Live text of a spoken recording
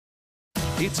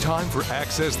It's time for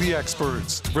Access the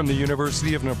Experts from the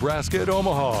University of Nebraska at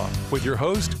Omaha with your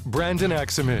host, Brandon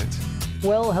Axamit.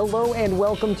 Well, hello and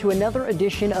welcome to another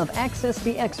edition of Access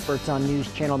the Experts on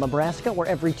News Channel Nebraska, where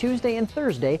every Tuesday and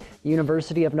Thursday, the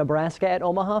University of Nebraska at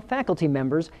Omaha faculty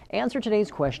members answer today's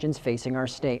questions facing our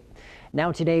state.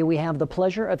 Now today we have the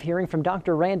pleasure of hearing from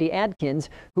Dr. Randy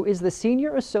Adkins, who is the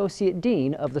Senior Associate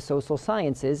Dean of the Social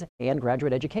Sciences and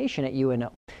Graduate Education at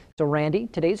UNO. So Randy,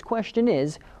 today's question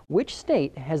is, which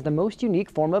state has the most unique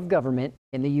form of government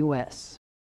in the U.S.?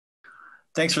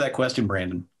 Thanks for that question,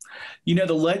 Brandon. You know,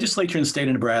 the legislature in the state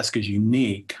of Nebraska is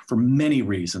unique for many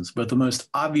reasons, but the most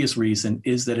obvious reason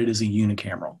is that it is a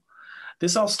unicameral.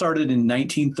 This all started in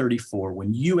 1934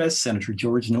 when U.S. Senator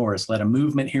George Norris led a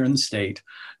movement here in the state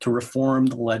to reform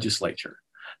the legislature.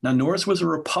 Now, Norris was a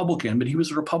Republican, but he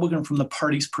was a Republican from the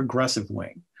party's progressive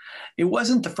wing. It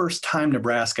wasn't the first time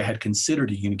Nebraska had considered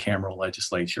a unicameral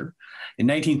legislature. In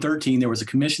 1913, there was a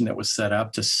commission that was set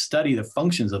up to study the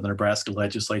functions of the Nebraska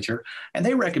legislature, and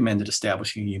they recommended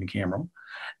establishing a unicameral.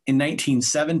 In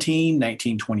 1917,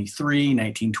 1923,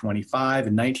 1925,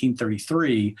 and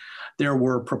 1933, there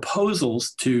were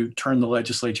proposals to turn the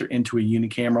legislature into a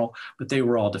unicameral, but they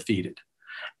were all defeated.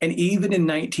 And even in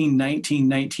 1919,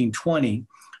 1920,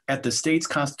 at the state's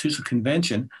constitutional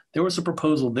convention, there was a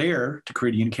proposal there to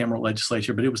create a unicameral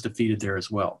legislature, but it was defeated there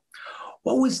as well.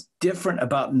 What was different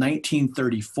about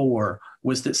 1934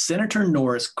 was that Senator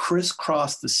Norris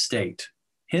crisscrossed the state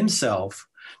himself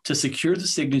to secure the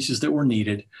signatures that were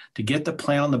needed to get the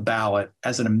plan on the ballot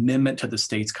as an amendment to the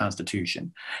state's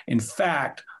constitution. In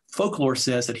fact, folklore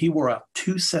says that he wore out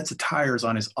 2 sets of tires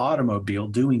on his automobile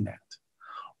doing that.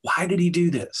 Why did he do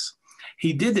this?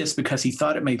 He did this because he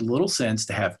thought it made little sense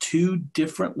to have 2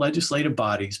 different legislative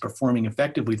bodies performing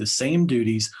effectively the same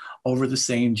duties over the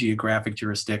same geographic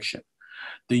jurisdiction.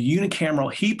 The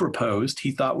unicameral he proposed,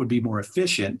 he thought would be more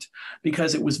efficient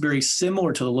because it was very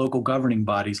similar to the local governing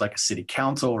bodies like a city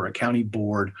council or a county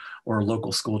board or a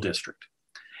local school district.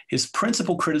 His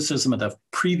principal criticism of the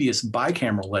previous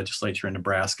bicameral legislature in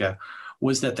Nebraska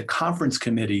was that the conference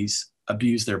committees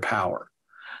abused their power.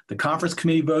 The conference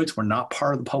committee votes were not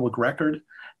part of the public record,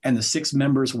 and the 6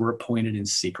 members were appointed in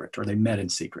secret, or they met in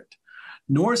secret.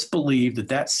 Norris believed that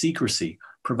that secrecy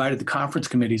provided the conference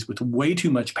committees with way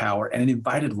too much power, and it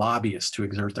invited lobbyists to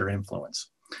exert their influence.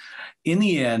 In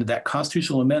the end, that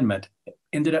constitutional amendment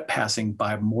ended up passing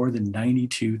by more than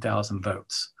 92,000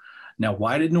 votes. Now,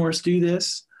 why did Norris do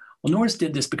this? Well, Norris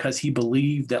did this because he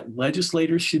believed that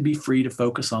legislators should be free to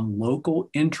focus on local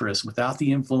interests without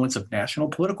the influence of national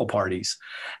political parties.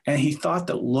 And he thought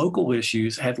that local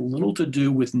issues had little to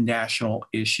do with national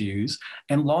issues,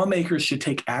 and lawmakers should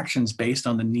take actions based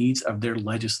on the needs of their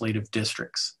legislative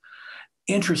districts.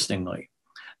 Interestingly,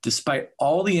 despite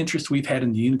all the interest we've had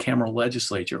in the unicameral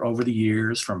legislature over the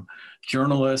years from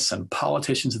journalists and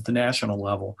politicians at the national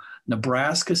level,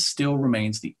 Nebraska still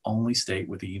remains the only state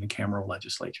with a unicameral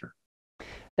legislature.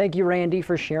 Thank you, Randy,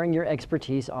 for sharing your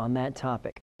expertise on that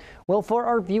topic. Well, for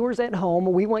our viewers at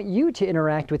home, we want you to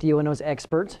interact with UNO's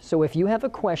experts. So if you have a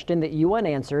question that you want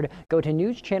answered, go to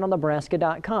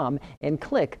newschannelnebraska.com and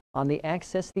click on the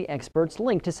Access the Experts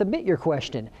link to submit your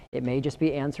question. It may just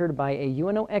be answered by a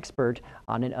UNO expert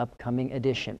on an upcoming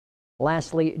edition.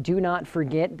 Lastly, do not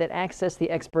forget that Access the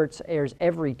Experts airs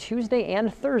every Tuesday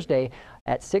and Thursday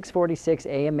at 6:46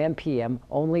 a.m. and p.m.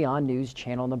 only on News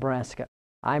Channel Nebraska.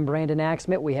 I'm Brandon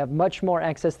Axamit. We have much more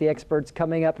Access the Experts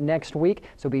coming up next week,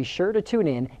 so be sure to tune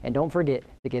in and don't forget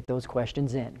to get those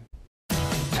questions in.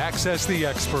 Access the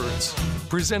Experts,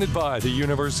 presented by the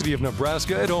University of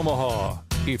Nebraska at Omaha.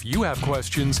 If you have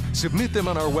questions, submit them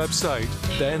on our website.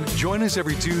 Then join us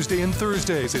every Tuesday and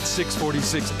Thursdays at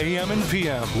 6:46 a.m. and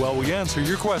p.m. while we answer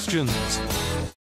your questions.